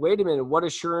was like, wait a minute, what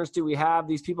assurance do we have?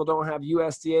 These people don't have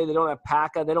USDA. They don't have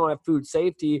PACA. They don't have food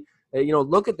safety.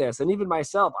 Look at this. And even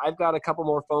myself, I've got a couple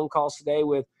more phone calls today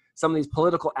with some of these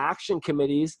political action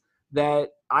committees that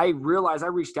I realized I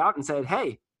reached out and said,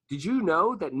 hey, did you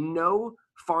know that no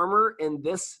farmer in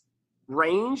this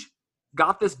range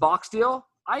got this box deal?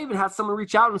 I even had someone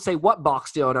reach out and say, what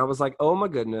box deal? And I was like, oh my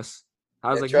goodness.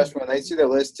 I was like, trust me, when they see the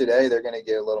list today, they're going to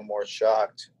get a little more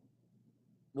shocked.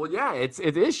 Well, yeah,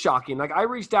 it is shocking. Like I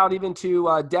reached out even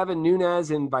to Devin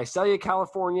Nunes in Visalia,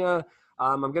 California.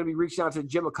 I'm going to be reaching out to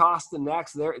Jim Acosta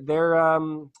next, their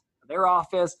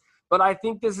office. But I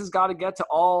think this has got to get to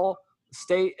all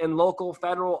state and local,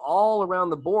 federal, all around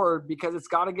the board, because it's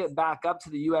got to get back up to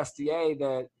the USDA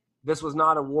that this was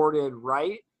not awarded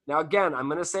right. Now, again, I'm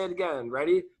going to say it again.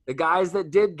 Ready? The guys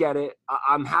that did get it,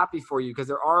 I'm happy for you because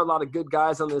there are a lot of good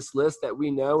guys on this list that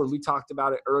we know, and we talked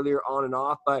about it earlier on and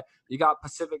off. But you got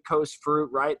Pacific Coast Fruit,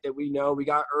 right, that we know. We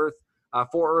got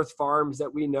For Earth Farms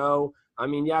that we know. I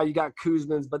mean, yeah, you got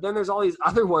Kuzman's, but then there's all these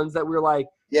other ones that we're like.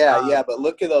 Yeah, but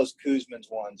look at those Kuzman's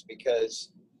ones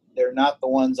because they're not the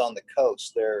ones on the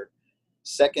coast. They're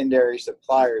secondary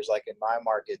suppliers like in my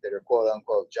market that are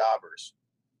quote-unquote jobbers.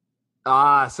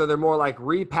 So they're more like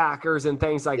repackers and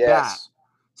things like that.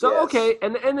 So, yes. Okay,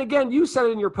 and again, you said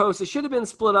it in your post, it should have been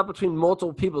split up between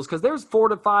multiple peoples because there's 4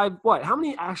 to 5, how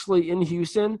many actually in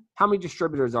Houston? How many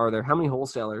distributors are there? How many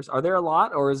wholesalers? Are there a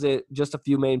lot, or is it just a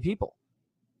few main people?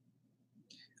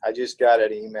 I just got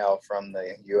an email from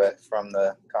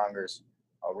the Congress.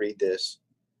 I'll read this.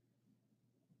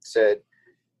 It said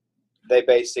they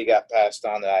basically got passed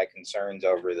on that I had concerns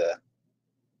over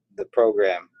the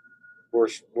program.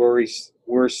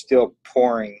 We're still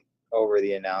poring over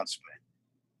the announcement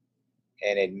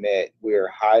and admit we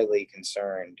are highly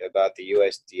concerned about the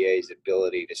USDA's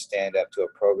ability to stand up to a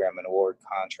program and award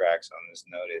contracts on this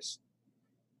notice.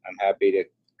 I'm happy to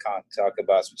talk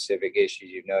about specific issues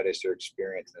you've noticed or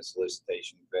experienced in the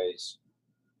solicitation phase.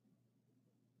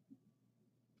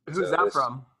 Who's that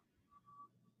from?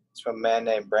 It's from a man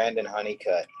named Brandon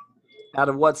Honeycutt. Out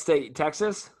of what state?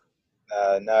 Texas?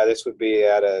 No, this would be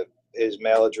out of his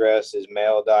mail address is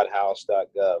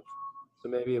mail.house.gov. So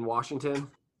maybe in Washington?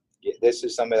 Yeah, this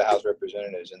is some of the House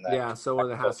representatives in that. Yeah, so are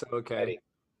the House. Okay.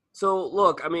 So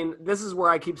look, I mean, this is where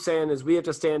I keep saying is we have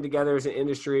to stand together as an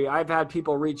industry. I've had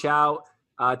people reach out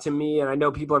to me, and I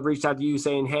know people have reached out to you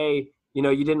saying, hey,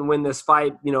 you didn't win this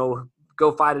fight,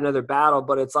 go fight another battle.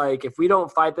 But it's like, if we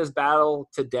don't fight this battle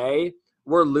today,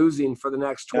 we're losing for the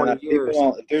next 20 years.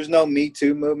 If there's no Me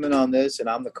Too movement on this, and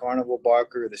I'm the carnival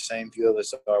barker, the same few of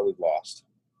us are, we've lost.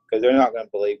 Because they're not going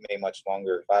to believe me much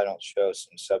longer if I don't show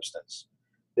some substance.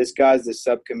 This guy's the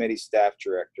subcommittee staff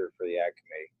director for the Ag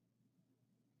Committee.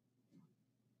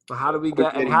 So how do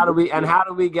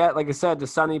we get, like I said, to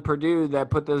Sonny Perdue that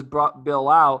put this bill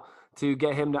out to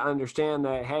get him to understand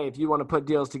that, hey, if you want to put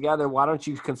deals together, why don't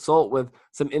you consult with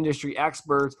some industry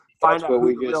experts, find out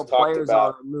who the real players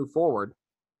are, and move forward.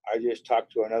 I just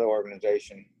talked to another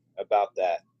organization about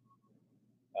that.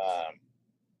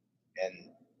 And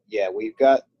yeah, we've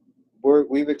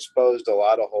exposed a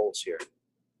lot of holes here.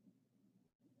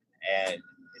 And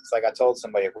it's like I told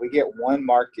somebody, if we get one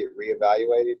market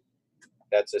reevaluated,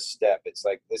 that's a step. It's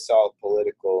like this all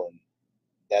political, and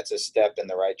that's a step in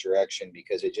the right direction,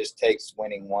 because it just takes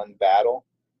winning one battle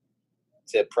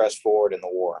to press forward in the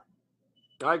war.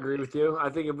 I agree with you. I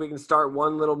think if we can start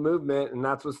one little movement, and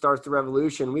that's what starts the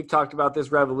revolution. We've talked about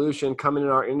this revolution coming in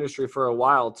our industry for a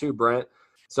while too, Brent.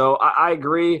 So I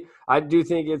agree. I do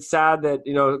think it's sad that,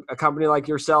 a company like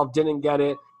yourself didn't get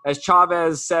it. As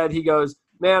Chavez said, he goes,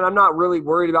 man, I'm not really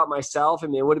worried about myself. I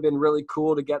mean, it would have been really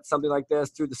cool to get something like this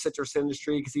through the citrus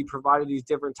industry because he provided these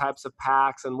different types of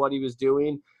packs and what he was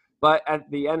doing. But at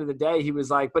the end of the day, he was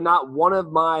like, but not one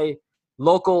of my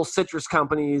local citrus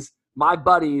companies, my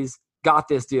buddies, got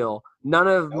this deal. None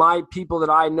of my people that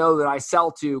I know that I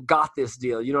sell to got this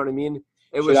deal. You know what I mean?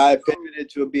 Should I have pivoted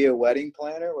to be a wedding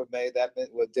planner?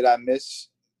 Did I miss?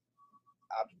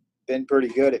 I've been pretty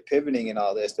good at pivoting and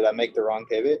all this. Did I make the wrong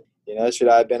pivot? Should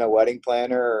I have been a wedding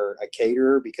planner or a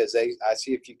caterer? Because I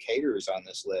see a few caterers on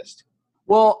this list.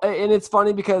 Well, and it's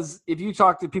funny because if you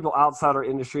talk to people outside our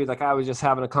industry, like I was just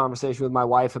having a conversation with my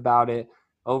wife about it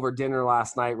over dinner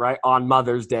last night, right, on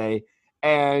Mother's Day.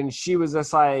 And she was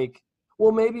just like,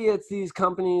 well, maybe it's these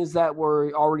companies that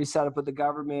were already set up with the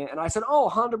government. And I said,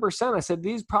 100%. I said,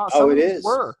 these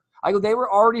were. I go, they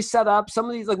were already set up. Some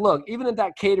of these, like, look, even at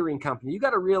that catering company, you got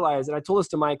to realize, and I told this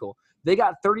to Michael, they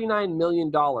got $39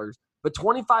 million, but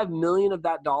 $25 million of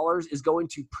that dollars is going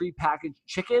to prepackaged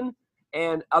chicken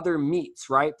and other meats,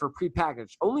 right, for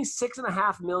prepackaged. Only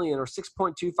 $6.5 million or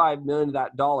 $6.25 million of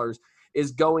that dollars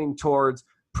is going towards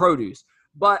produce.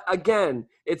 But again,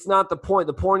 it's not the point.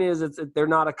 The point is they're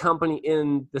not a company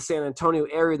in the San Antonio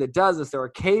area that does this. They're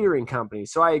a catering company.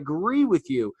 So I agree with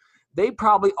you. They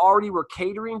probably already were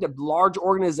catering to large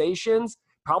organizations,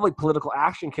 probably political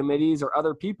action committees or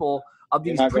other people of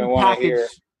these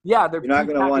prepackaged. Yeah, you're not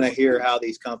going to want to hear how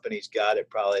these companies got it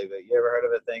probably, but you ever heard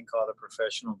of a thing called a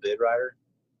professional bid writer?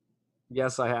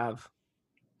 Yes, I have.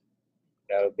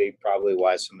 That would be probably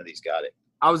why some of these got it.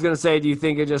 I was going to say, do you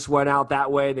think it just went out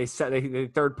that way? They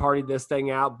third-partied this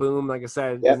thing out. Boom, like I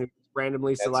said,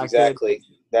 randomly selected. Exactly.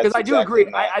 Because I do agree.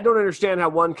 I don't understand how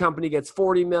one company gets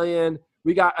 $40 million.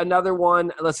 We got another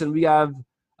one. Listen, we have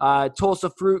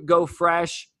Tulsa Fruit Go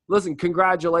Fresh. Listen,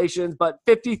 congratulations, but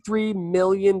 $53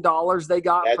 million they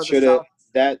got for the South.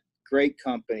 That great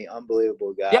company,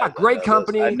 unbelievable guys. Yeah, great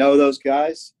company. I know those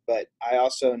guys, but I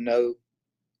also know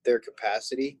their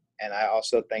capacity, and I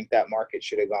also think that market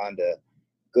should have gone to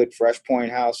good Fresh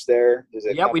Point House there.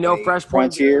 We know Fresh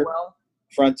Point Frontier. Well.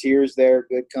 Frontier's there,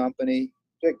 good company.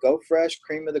 Go Fresh,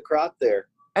 cream of the crop there.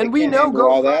 And we know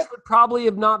Go Fresh would probably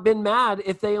have not been mad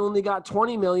if they only got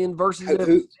 $20 million versus it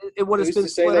would have been split up. Who's to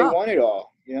say they want it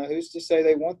all? Who's to say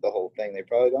they want the whole thing? They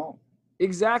probably don't.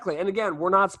 Exactly. And again, we're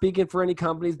not speaking for any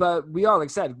companies, but we are, like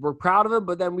I said, we're proud of it.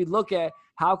 But then we look at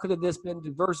how could have this been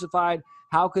diversified?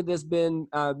 How could this been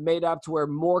made up to where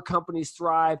more companies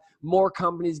thrive, more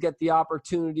companies get the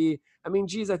opportunity? I mean,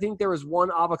 geez, I think there was one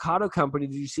avocado company,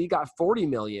 did you see, got $40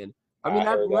 million. I mean,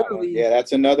 that's literally – yeah,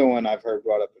 that's another one I've heard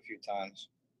brought up a few times.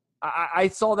 I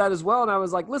saw that as well, and I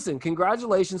was like, listen,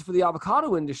 congratulations for the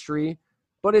avocado industry,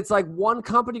 but it's like one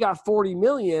company got $40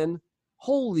 million.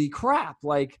 Holy crap.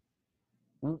 Like,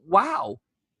 wow.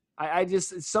 I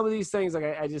just – some of these things,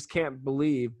 like, I just can't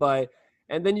believe. But –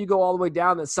 and then you go all the way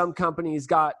down that some companies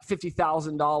got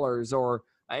 $50,000 or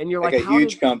 – and you're like – a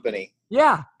huge company.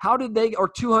 Yeah. How did they – or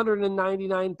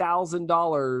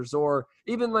 $299,000 or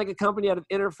even like a company out of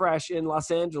Interfresh in Los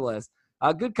Angeles.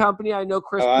 A good company. I know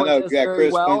Chris Puentes very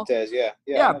well.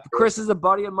 Yeah, Chris is a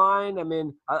buddy of mine. I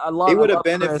mean, I love He would have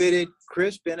benefited.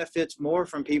 Chris benefits more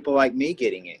from people like me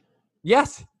getting it.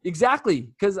 Yes, exactly.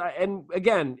 Because, and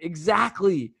again,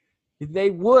 exactly. They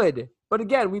would. But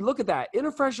again, we look at that.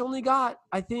 Interfresh only got,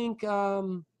 I think,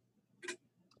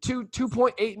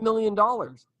 $2.8 million.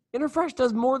 Interfresh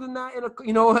does more than that in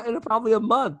probably a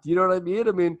month. You know what I mean?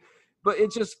 I mean, but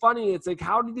it's just funny. It's like,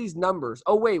 how do these numbers?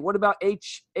 Oh, wait, what about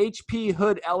HP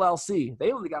Hood LLC?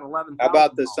 They only got $11,000. How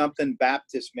about the Something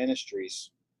Baptist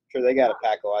Ministries? Sure, they got a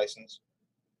pack of license.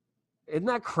 Isn't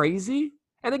that crazy?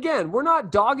 And again, we're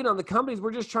not dogging on the companies.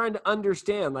 We're just trying to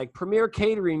understand. Like Premier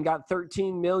Catering got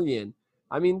 $13 million.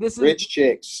 I mean, this is Rich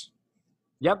Chicks.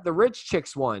 Yep, the Rich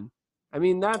Chicks one. I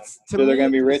mean, that's to me. They're going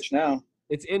to be rich now.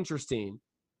 It's interesting.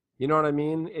 You know what I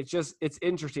mean? It's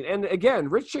interesting. And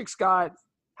again, Rich Chicks got.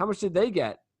 How much did they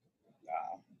get?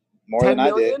 More than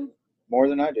I did. More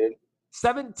than I did.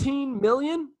 17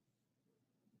 million?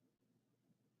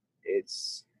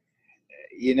 It's,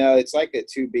 it's like a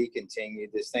to be continued.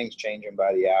 This thing's changing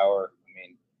by the hour. I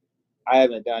mean, I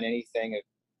haven't done anything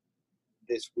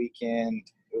this weekend.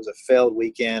 It was a failed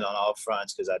weekend on all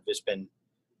fronts because I've just been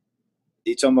 –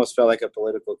 it's almost felt like a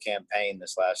political campaign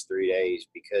this last 3 days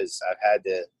because I've had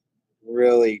to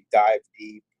really dive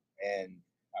deep and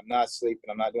I'm not sleeping.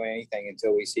 I'm not doing anything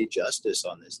until we see justice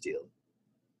on this deal,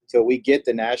 until we get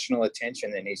the national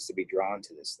attention that needs to be drawn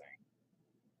to this thing.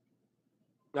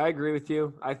 I agree with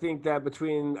you. I think that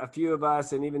between a few of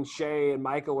us and even Shay and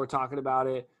Michael were talking about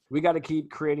it, we got to keep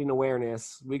creating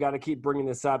awareness. We got to keep bringing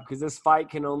this up because this fight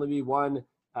can only be won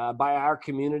by our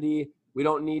community. We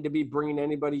don't need to be bringing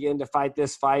anybody in to fight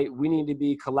this fight. We need to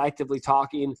be collectively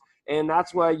talking. And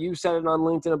that's why you said it on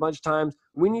LinkedIn a bunch of times.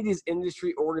 We need these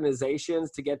industry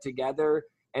organizations to get together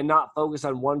and not focus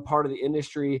on one part of the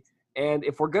industry. And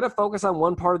if we're going to focus on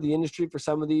one part of the industry for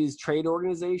some of these trade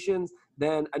organizations,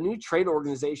 then a new trade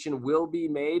organization will be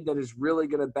made that is really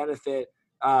going to benefit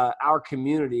our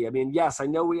community. I mean, yes, I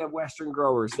know we have Western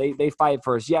growers. They fight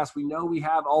for us. Yes, we know we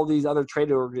have all these other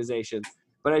trade organizations.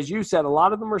 But as you said, a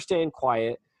lot of them are staying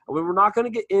quiet. We're not going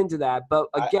to get into that. But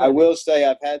again, I will say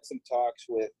I've had some talks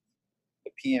with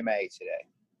the PMA today.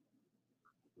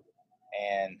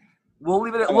 And we'll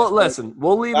leave it at, listen,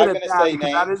 we'll leave it at that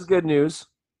because that is good news.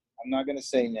 I'm not going to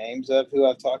say names of who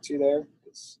I've talked to there.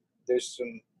 There's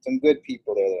some good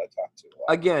people there that I talked to.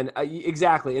 Again,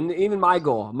 exactly. And even my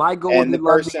goal and the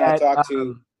person I talked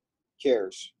to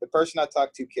cares. The person I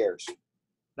talked to cares.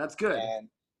 That's good. And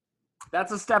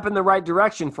that's a step in the right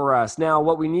direction for us. Now,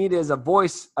 what we need is a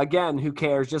voice, again, who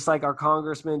cares, just like our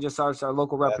congressmen, just our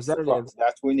local representatives.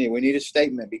 That's what we need. We need a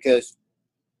statement because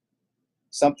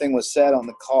something was said on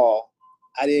the call.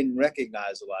 I didn't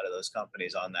recognize a lot of those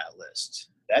companies on that list.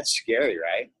 That's scary,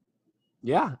 right?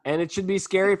 Yeah, and it should be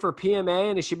scary for PMA,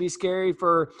 and it should be scary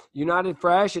for United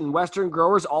Fresh and Western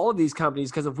Growers, all of these companies,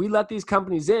 because if we let these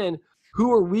companies in,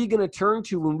 who are we going to turn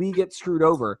to when we get screwed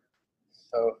over?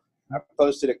 So I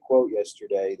posted a quote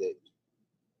yesterday that,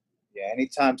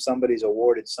 anytime somebody's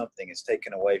awarded something, it's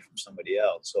taken away from somebody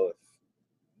else. So if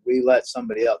we let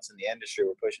somebody else in the industry,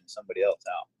 we're pushing somebody else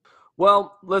out.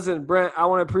 Well, listen, Brent, I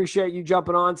want to appreciate you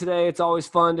jumping on today. It's always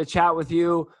fun to chat with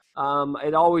you.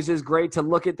 It always is great to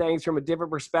look at things from a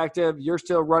different perspective. You're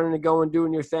still running and going,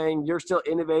 doing your thing. You're still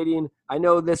innovating. I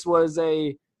know this was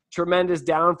a tremendous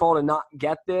downfall to not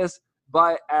get this,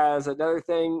 but as another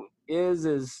thing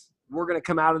is we're going to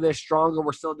come out of this stronger.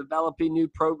 We're still developing new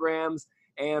programs.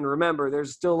 And remember,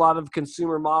 there's still a lot of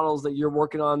consumer models that you're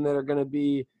working on that are going to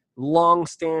be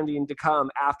long-standing to come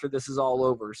after this is all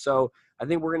over. So I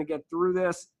think we're going to get through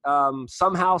this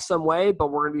somehow, some way,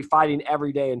 but we're going to be fighting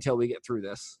every day until we get through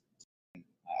this.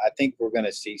 I think we're going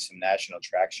to see some national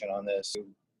traction on this.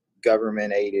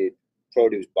 Government-aided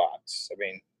produce box. I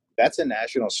mean, that's a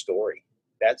national story.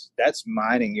 That's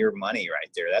mining your money right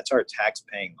there. That's our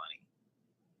tax-paying money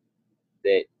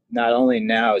that not only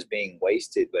now is being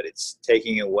wasted, but it's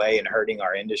taking away and hurting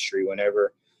our industry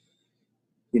whenever,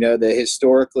 the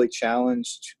historically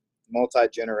challenged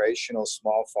multi-generational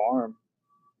small farm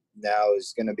now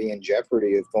is going to be in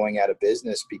jeopardy of going out of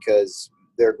business because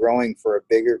they're growing for a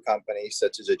bigger company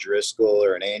such as a Driscoll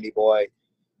or an Andy Boy.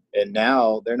 And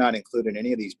now they're not including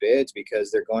any of these bids because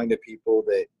they're going to people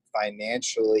that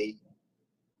financially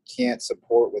can't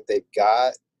support what they've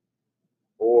got,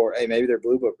 or hey, maybe their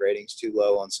Blue Book rating's too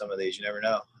low on some of these. You never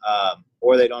know.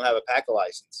 Or they don't have a PACA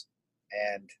license.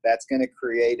 And that's going to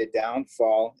create a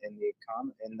downfall in the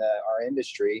economy, our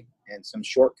industry, and some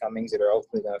shortcomings that are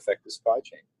ultimately going to affect the supply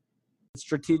chain.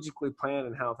 Strategically planned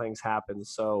and how things happen.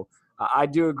 So I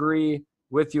do agree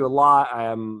with you a lot.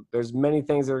 There's many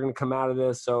things that are going to come out of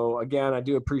this. So again, I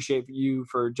do appreciate you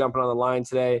for jumping on the line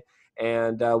today,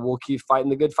 and we'll keep fighting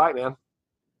the good fight, man.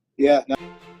 Yeah.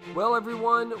 Well,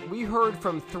 everyone, we heard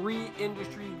from 3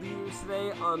 industry leaders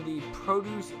today on the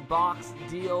produce box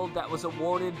deal that was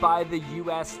awarded by the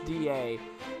USDA.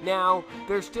 Now,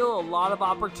 there's still a lot of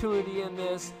opportunity in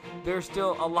this. There's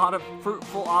still a lot of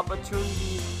fruitful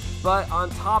opportunities. But on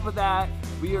top of that,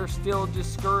 we are still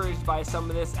discouraged by some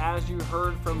of this, as you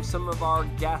heard from some of our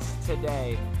guests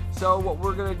today. So what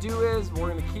we're going to do is we're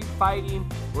going to keep fighting.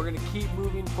 We're going to keep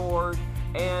moving forward.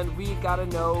 And we got to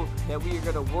know that we are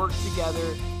going to work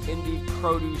together in the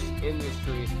produce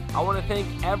industry. I want to thank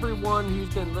everyone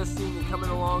who's been listening and coming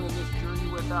along in this journey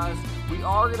with us. We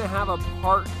are going to have a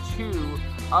part 2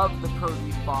 of the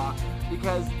produce box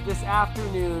because this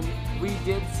afternoon we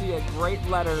did see a great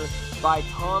letter by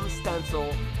Tom Stencil,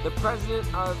 the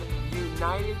president of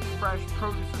United Fresh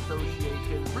Produce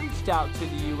Association, reached out to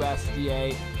the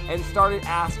USDA and started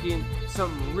asking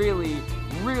some really,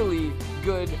 really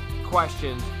good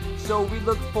questions. So we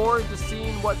look forward to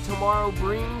seeing what tomorrow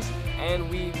brings, and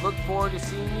we look forward to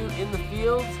seeing you in the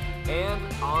fields and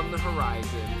on the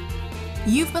horizon.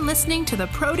 You've been listening to the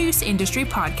Produce Industry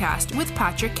Podcast with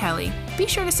Patrick Kelly. Be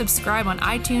sure to subscribe on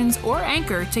iTunes or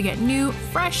Anchor to get new,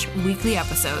 fresh weekly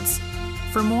episodes.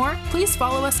 For more, please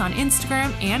follow us on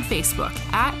Instagram and Facebook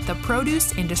at the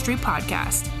Produce Industry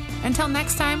Podcast. Until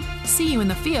next time, see you in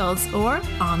the fields or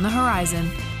on the horizon.